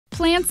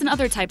Plants and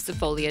other types of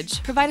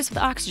foliage provide us with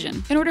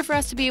oxygen in order for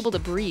us to be able to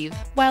breathe.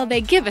 While they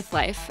giveth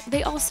life,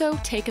 they also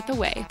taketh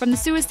away. From the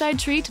suicide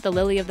tree to the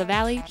lily of the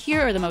valley,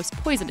 here are the most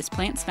poisonous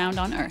plants found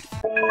on Earth.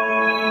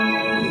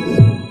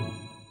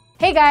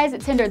 Hey guys,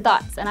 it's Hindered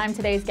Thoughts, and I'm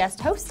today's guest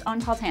host on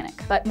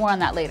Talltanic, but more on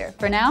that later.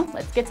 For now,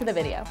 let's get to the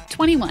video.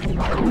 21.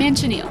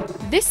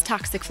 Manchineel. This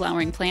toxic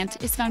flowering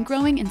plant is found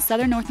growing in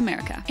southern North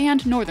America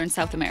and northern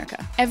South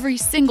America. Every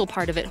single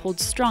part of it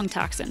holds strong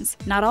toxins.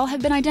 Not all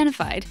have been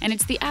identified, and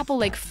it's the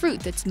apple-like fruit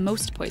that's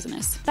most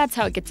poisonous. That's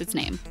how it gets its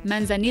name,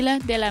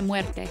 manzanilla de la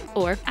muerte,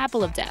 or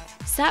apple of death.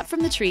 Sap from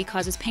the tree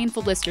causes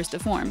painful blisters to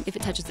form if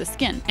it touches the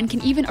skin, and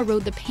can even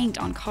erode the paint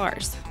on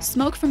cars.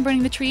 Smoke from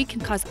burning the tree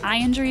can cause eye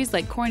injuries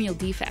like corneal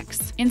defects.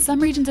 In some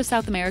regions of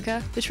South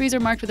America, the trees are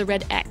marked with a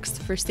red X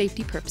for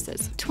safety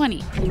purposes.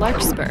 20.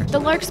 Larkspur. The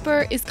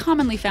larkspur is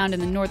commonly found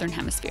in the northern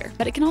hemisphere,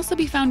 but it can also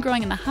be found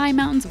growing in the high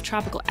mountains of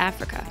tropical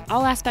Africa.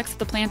 All aspects of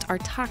the plant are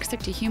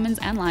toxic to humans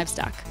and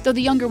livestock, though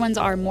the younger ones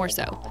are more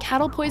so.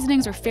 Cattle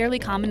poisonings are fairly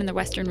common in the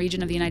western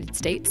region of the United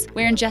States,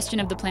 where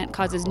ingestion of the plant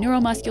causes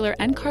neuromuscular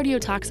and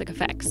cardiotoxic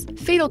effects.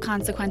 Fatal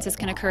consequences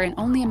can occur in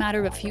only a matter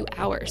of a few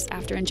hours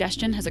after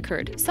ingestion has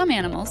occurred. Some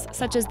animals,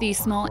 such as the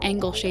small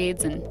angle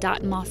shades and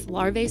dot moth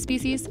larvae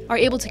species, are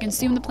able to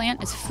consume the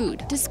plant as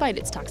food, despite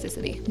its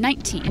toxicity.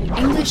 19.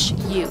 English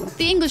yew.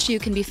 The English yew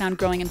can be found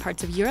growing in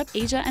parts of Europe,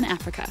 Asia, and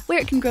Africa, where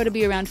it can grow to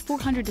be around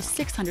 400 to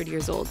 600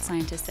 years old,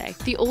 scientists say.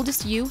 The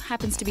oldest yew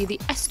happens to be the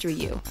Ester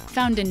yew,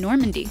 found in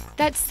Normandy.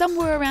 That's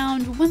somewhere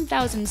around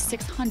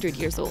 1,600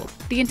 years old.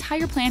 The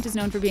entire plant is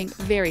known for being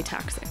very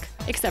toxic,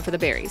 except for the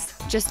berries.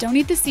 Just don't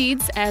eat the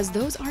seeds, as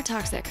those are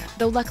toxic,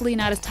 though luckily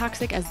not as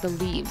toxic as the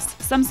leaves.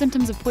 Some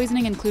symptoms of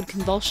poisoning include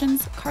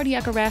convulsions,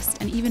 cardiac arrest,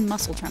 and even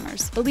muscle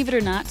tremors. Believe it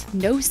or not,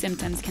 no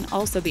symptoms can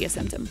also be a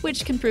symptom,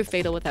 which can prove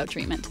fatal without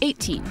treatment.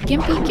 18.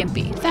 Gympie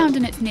gympie. Found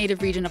in its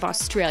native region of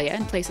Australia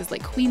and places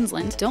like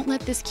Queensland, don't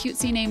let this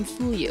cutesy name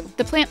fool you.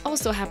 The plant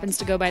also happens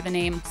to go by the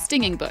name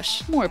stinging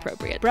bush, more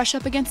appropriate. Brush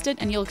up against it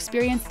and you'll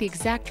experience the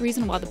exact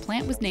reason why the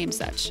plant was named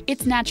such.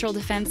 Its natural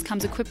defense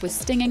comes equipped with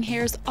stinging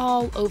hairs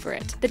all over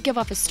it that give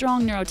off a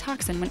strong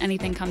neurotoxin when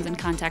anything comes in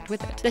contact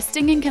with it. The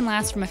stinging can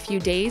last from a few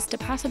days to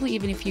possibly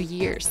even a few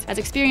years, as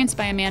experienced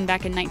by a man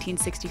back in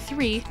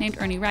 1963 named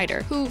Ernie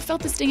Ryder, who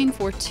felt the stinging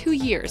for 2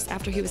 years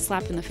after he was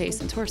slapped in the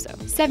face and torso.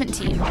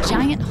 17.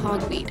 Giant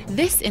hogweed.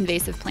 This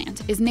invasive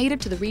plant is native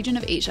to the region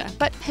of Asia,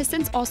 but has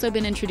since also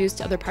been introduced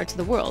to other parts of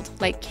the world,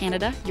 like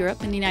Canada,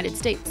 Europe, and the United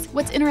States.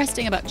 What's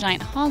interesting about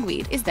giant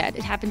hogweed is that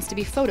it happens to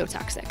be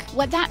phototoxic.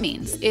 What that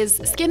means is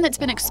skin that's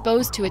been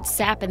exposed to its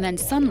sap and then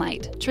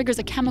sunlight triggers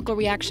a chemical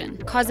reaction,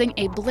 causing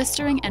a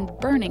blistering and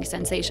burning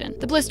sensation.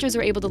 The blisters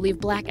are able to leave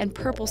black and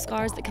purple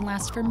scars that can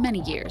last for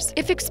many years.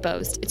 If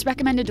exposed, it's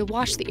recommended to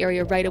wash the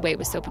area right away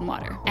with soap and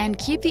water, and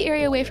keep the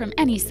area away from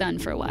any sun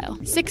for a while.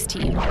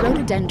 16.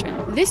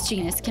 Rhododendron. This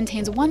genus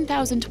contains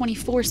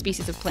 1,024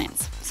 species of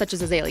plants, such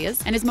as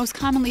azaleas, and is most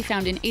commonly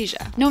found in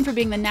Asia. Known for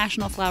being the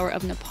national flower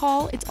of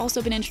Nepal, it's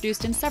also been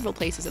introduced in several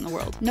places in the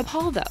world.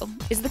 Nepal, though,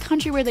 is the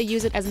country where they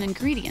use it as an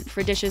ingredient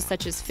for dishes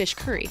such as fish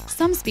curry.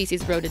 Some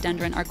species of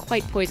rhododendron are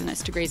quite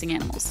poisonous to grazing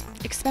animals,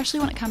 especially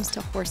when it comes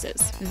to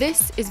horses.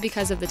 This is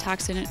because of the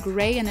toxin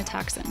gray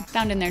anatoxin,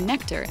 found in their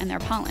nectar and their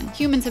pollen.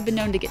 Humans have been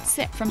known to get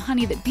sick from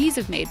honey that bees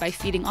have made by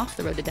feeding off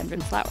the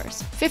rhododendron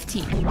flowers.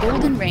 15.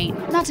 Golden rain.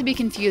 Not to be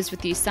confused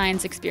with the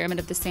science experiment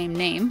of the same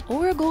name,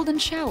 or a golden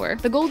shower.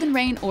 The golden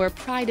rain, or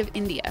pride of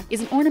India,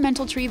 is an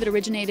ornamental tree that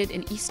originated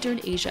in Eastern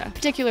Asia,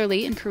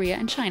 particularly in Korea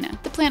and China.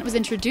 The plant was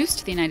introduced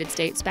to the United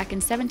States back in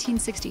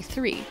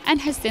 1763, and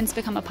has since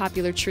become a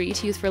popular tree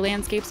to use for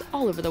landscapes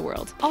all over the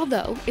world,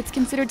 although it's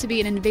considered to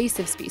be an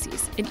invasive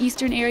species in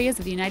eastern areas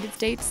of the United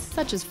States,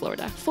 such as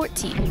Florida.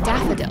 14.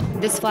 Daffodil.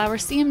 This flower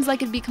seems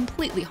like it'd be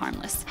completely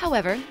harmless.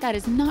 However, that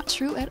is not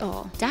true at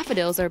all.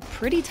 Daffodils are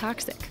pretty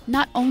toxic,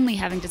 not only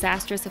having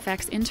disastrous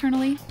effects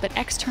internally, but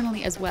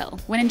externally as well.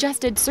 When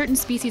ingested, certain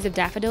species of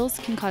daffodils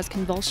can cause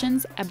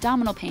convulsions,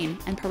 abdominal pain,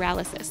 and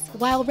paralysis.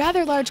 While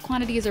rather large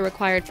quantities are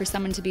required for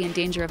someone to be in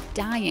danger of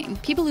dying,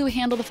 people who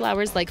handle the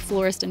flowers like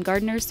florists and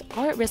gardeners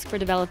are at risk for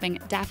developing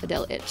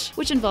daffodil itch,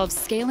 which involves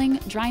scaling,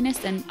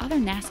 dryness, and other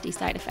nasty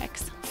side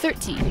effects.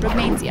 13.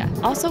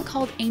 Brugmansia, also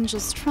called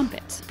angel's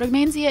trumpet.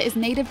 Brugmansia is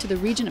native to the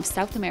region of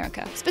South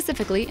America,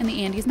 specifically in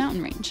the Andes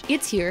mountain range.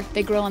 It's here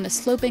they grow on the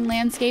sloping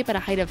landscape at a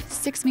height of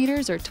 6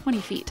 meters or 20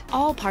 feet.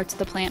 All parts of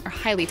the plant are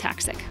highly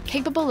toxic,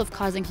 capable of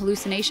causing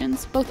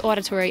hallucinations, both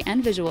auditory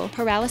and visual,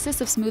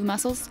 paralysis of smooth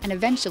muscles, and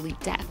eventually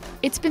death.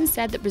 It's been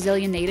said that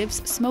Brazilian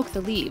natives smoke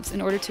the leaves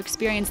in order to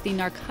experience the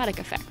narcotic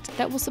effect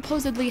that will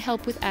supposedly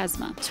help with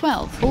asthma.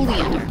 12.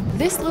 Oleander.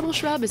 This little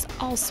shrub is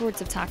all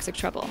sorts of toxic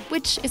trouble,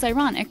 which is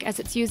ironic as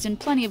it's used in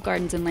plenty of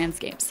gardens and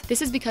landscapes.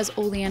 This is because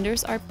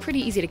oleanders are pretty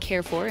easy to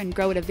care for and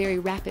grow at a very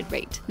rapid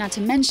rate. Not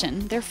to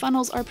mention, their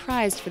funnels are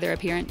prized for their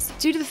appearance.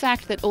 Due to the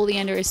fact that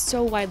oleander is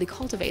so widely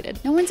cultivated,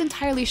 no one's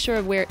entirely sure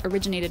of where it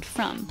originated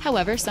from.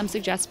 However, some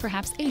suggest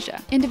perhaps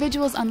Asia.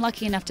 Individuals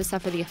unlucky enough to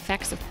suffer the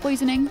effects of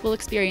poisoning will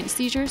experience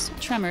seizures,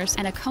 tremors,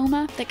 and a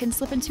coma that can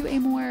slip into a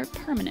more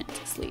permanent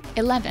sleep.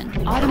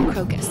 11. Autumn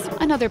crocus.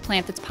 Another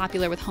plant that's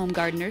popular with home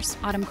gardeners,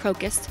 autumn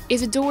crocus,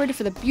 is adored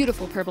for the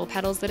beautiful purple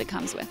petals that it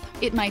comes with.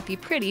 It might be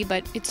pretty,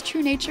 but its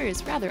true nature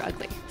is rather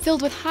ugly.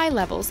 Filled with high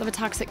levels of a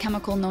toxic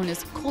chemical known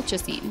as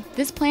colchicine,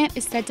 this plant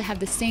is said to have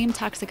the same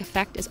toxic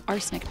effect as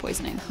arsenic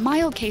poisoning.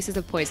 Mild cases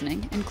of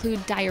poisoning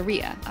include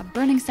diarrhea, a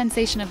burning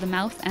sensation of the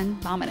mouth, and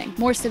vomiting.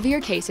 More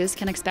severe cases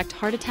can expect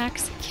heart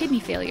attacks, kidney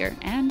failure,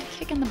 and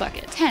kick in the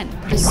bucket. 10.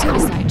 The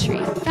suicide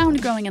tree.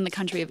 Found growing in the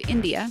country of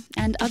India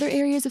and other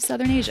areas of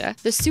southern Asia,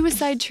 the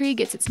suicide tree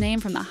gets its name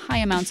from the high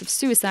amounts of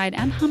suicide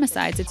and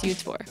homicides it's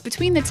used for.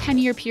 Between the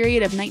 10-year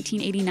period of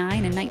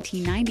 1989 and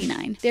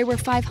 1999, there were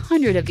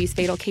 500 of these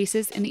fatal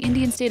cases in the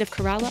Indian state of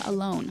Kerala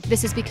alone.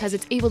 This is because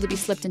it's able to be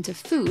slipped into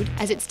food,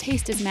 as its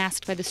taste is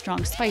masked by the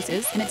strong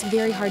spices, and it's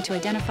very hard to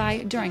identify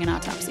during an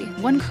autopsy.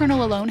 One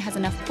kernel alone has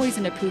enough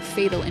poison to prove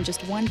fatal in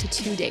just 1 to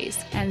 2 days.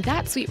 And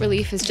that sweet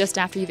relief is just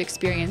after you've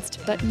experienced,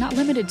 but not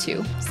limited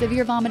to,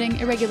 severe vomiting,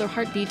 irregular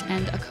heartbeat,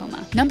 and a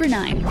coma. Number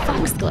 9.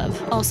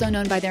 Foxglove. Also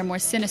known by their more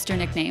sinister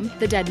nickname,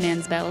 the dead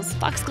man's bells,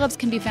 foxgloves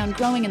can be found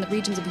growing in the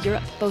regions of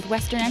Europe, both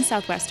western and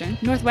southwestern,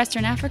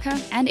 northwestern Africa,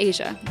 and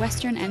Asia,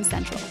 western and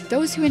central.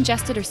 Those who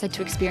ingest it are said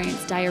to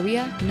experience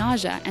diarrhea,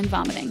 nausea, and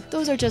vomiting.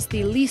 Those are just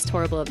the least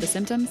horrible of the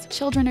symptoms.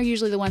 Children are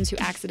usually the ones who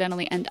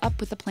accidentally end up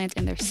with the plant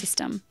in their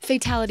system.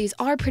 Fatalities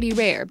are pretty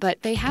rare,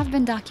 but they have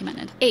been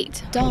documented.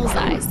 8. Doll's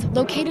eyes.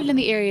 Located in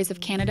the areas of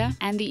Canada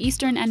and the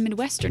eastern and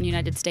Midwestern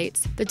United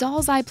States, the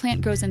doll's eye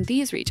plant grows in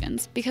these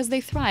regions because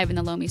they thrive in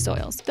the loamy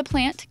soils. The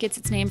plant gets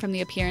its name from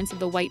the appearance of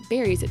the white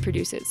berries it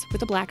produces,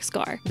 with a black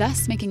scar,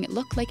 thus making it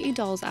look like a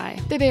doll's eye.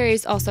 The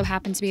berries also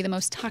happen to be the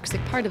most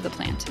toxic part of the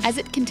plant, as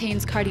it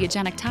contains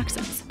cardiogenic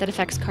toxins that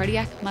affects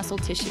cardiac muscle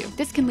tissue.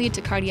 This can lead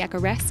to cardiac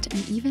arrest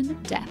and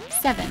even death.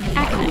 7.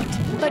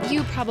 Aconite, but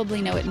you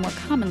probably know it more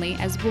commonly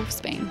as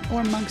wolfsbane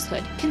or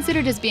monkshood.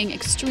 Considered as being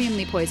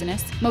extremely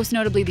poisonous, most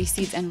notably the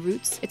seeds and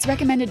roots, it's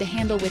recommended to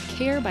handle with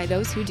care by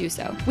those who do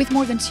so. With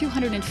more than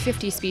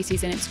 250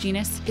 species in its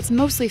genus, it's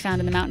mostly found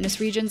in the mountainous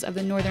regions of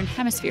the northern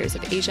hemispheres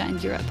of Asia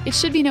and Europe. It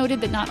should be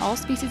noted that not all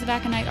species of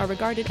aconite are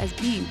regarded as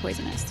being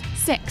poisonous.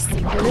 6.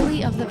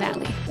 Lily of the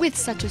Valley. With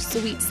such a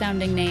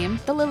sweet-sounding name,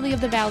 the lily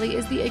of the valley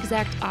is the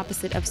exact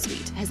opposite of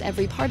sweet, as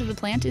every part of the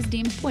plant is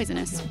deemed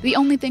poisonous. The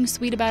only thing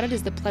sweet about it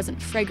is the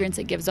pleasant fragrance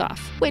it gives off,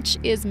 which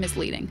is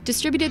misleading.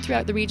 Distributed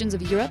throughout the regions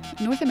of Europe,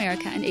 North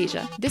America, and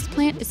Asia, this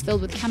plant is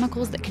filled with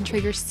chemicals that can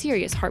trigger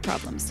serious heart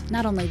problems.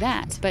 Not only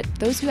that, but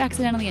those who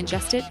accidentally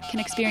ingest it can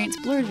experience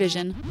blurred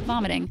vision,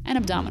 vomiting, and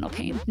abdominal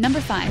pain.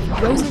 Number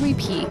 5. Rosary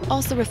pea.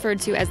 Also referred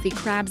to as the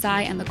crab's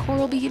eye and the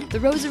coral bead, the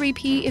rosary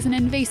pea is an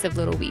invasive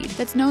little weed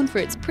that's known for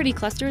its pretty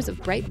clusters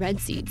of bright red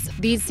seeds.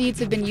 These seeds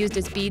have been used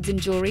as beads in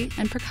jewelry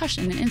and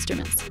percussion in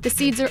instruments. The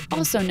seeds are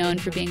also known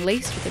for being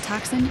laced with a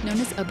toxin known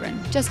as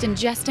ubrin. Just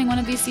ingesting one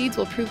of these seeds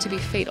will prove to be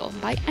fatal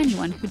by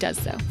anyone who does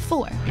so.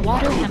 4.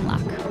 Water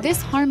hemlock.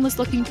 This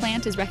harmless-looking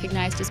plant is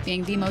recognized as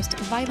being the most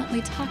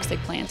violently toxic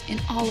plant in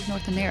all of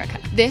North America.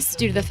 This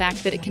due to the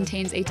fact that it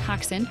contains a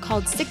toxin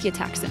called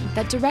cyclotoxin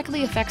that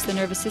directly affects the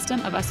nervous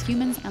system of us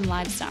humans and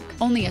livestock.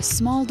 Only a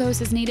small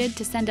dose is needed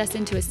to send us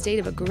into a state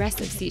of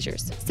aggressive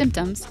seizures.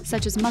 Symptoms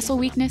such as muscle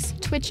weakness,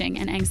 twitching,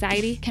 and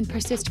anxiety can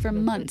persist for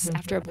months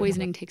after a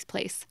poisoning takes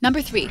place.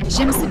 Number 3.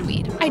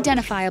 Jemisonweed.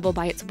 Identifiable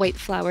by its white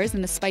flowers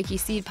and the spiky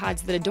seed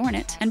pods that adorn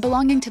it, and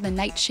belonging to the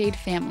Nightshade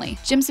family,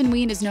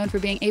 Jemisonweed is known for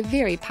being a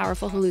very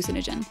powerful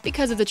hallucinogen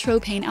because of the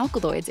tropane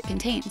alkaloids it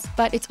contains,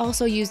 but it's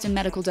also used in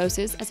medical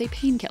doses as a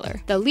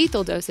painkiller. The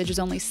lethal dosage is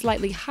only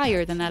slightly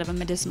higher than that of a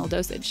medicinal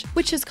dosage,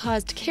 which has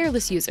caused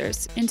careless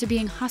users into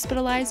being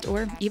hospitalized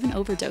or even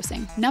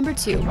overdosing. Number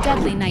 2.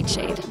 Deadly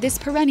nightshade. This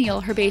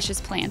perennial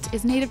herbaceous plant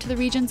is native to the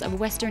regions of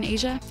Western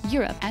Asia,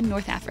 Europe, and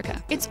North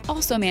Africa. It's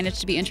also managed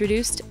to be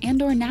introduced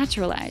and/or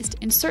naturalized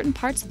in certain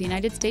parts of the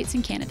United States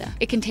and Canada.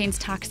 It contains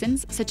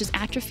toxins such as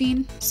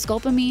atropine,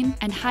 scopolamine,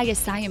 and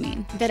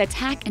hyoscyamine that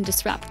attack and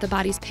disrupt the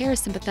body's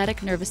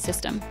parasympathetic nervous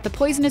system. The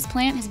poisonous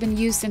plant has been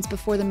used since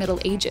before the Middle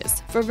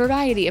Ages for a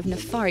variety of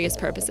nefarious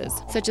purposes,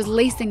 such as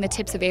lacing the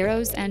tips of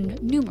arrows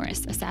and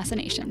numerous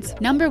assassinations.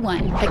 Number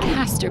 1. The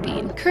castor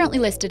bean. Currently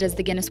listed as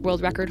the Guinness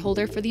World Record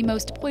holder for the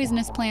most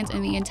poisonous plant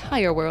in the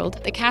entire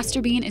world, the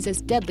castor bean is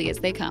as deadly as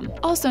they come.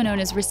 Also known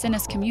as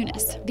Ricinus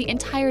communis, the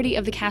entirety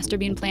of the castor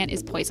bean plant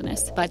is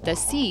poisonous, but the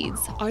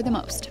seeds are the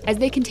most, as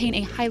they contain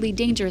a highly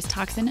dangerous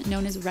toxin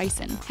known as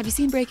ricin. Have you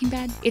seen Breaking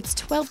Bad? It's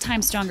 12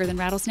 times stronger than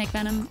rattlesnake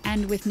venom,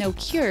 and with no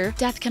cure,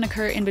 death can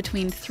occur in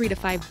between 3 to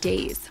 5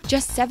 days.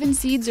 Just 7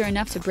 seeds are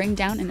enough to bring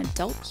down an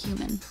adult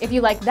human. If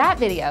you liked that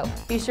video,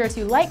 be sure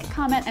to like,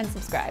 comment, and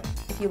subscribe.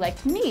 If you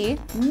liked me,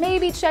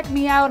 maybe check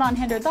me out on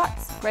Hindered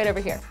Thoughts right over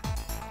here.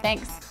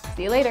 Thanks.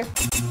 See you later.